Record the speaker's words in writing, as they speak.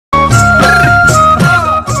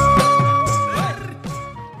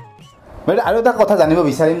বাইদেউ আৰু এটা কথা জানিব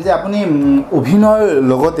বিচাৰিম যে আপুনি অভিনয়ৰ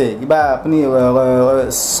লগতে কিবা আপুনি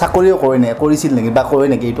চাকৰিও কৰিছিল নেকি বা কৰে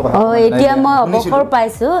নেকি এইটো কথা এতিয়া মই অৱসৰ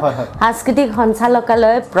পাইছোঁ সাংস্কৃতিক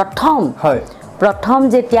সঞ্চালকালয় প্ৰথম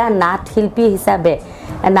যেতিয়া নাট শিল্পী হিচাপে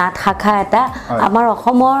নাট শাখা এটা আমাৰ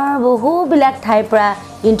অসমৰ বহুবিলাক ঠাইৰ পৰা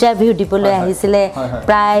ইণ্টাৰভিউ দিবলৈ আহিছিলে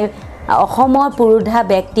প্ৰায় অসমৰ পুৰুধা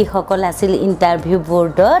ব্যক্তিসকল আছিল ইণ্টাৰভিউ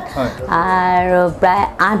বৰ্ডত আৰু প্ৰায়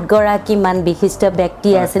 8 গৰাকীমান বিশিষ্ট ব্যক্তি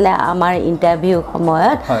আছিলে আমাৰ ইণ্টাৰভিউ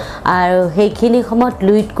সময়ত আৰু সেইখিনি সময়ত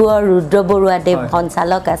লুইত কোঁৱৰ ৰুদ্ৰ বৰুৱাদেৱ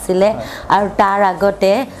সঞ্চালক আছিলে আৰু তাৰ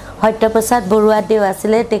আগতে সত্যপ্ৰসাদ বৰুৱাদেৱ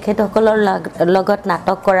আছিলে তেখেতসকলৰ লগত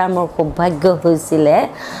নাটক কৰাৰ মোৰ সৌভাগ্য হৈছিলে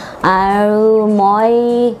আৰু মই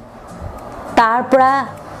তাৰ পৰা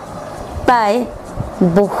প্ৰায়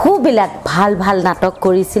বহুবিলাক ভাল নাটক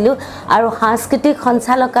কৰিছিলোঁ আৰু সাংস্কৃতিক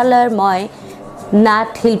সঞ্চালকালয়ৰ মই নাট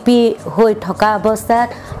শিল্পী হৈ থকা অৱস্থাত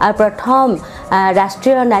আৰু প্ৰথম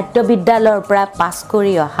ৰাষ্ট্ৰীয় নাট্য বিদ্যালয়ৰ পৰা পাছ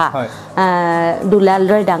কৰি অহা দুলাল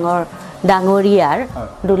ৰয়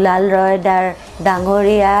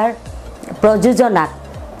ডাঙৰীয়াৰ প্ৰযোজনাত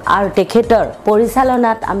আৰু তেখেতৰ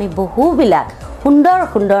পৰিচালনাত আমি বহুবিলাক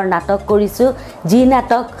সুন্দৰ নাটক কৰিছোঁ যি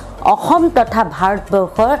নাটক অসম তথা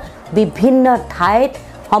ভাৰতবৰ্ষৰ বিভিন্ন ঠাইত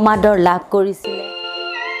সমাদৰ লাভ কৰিছিল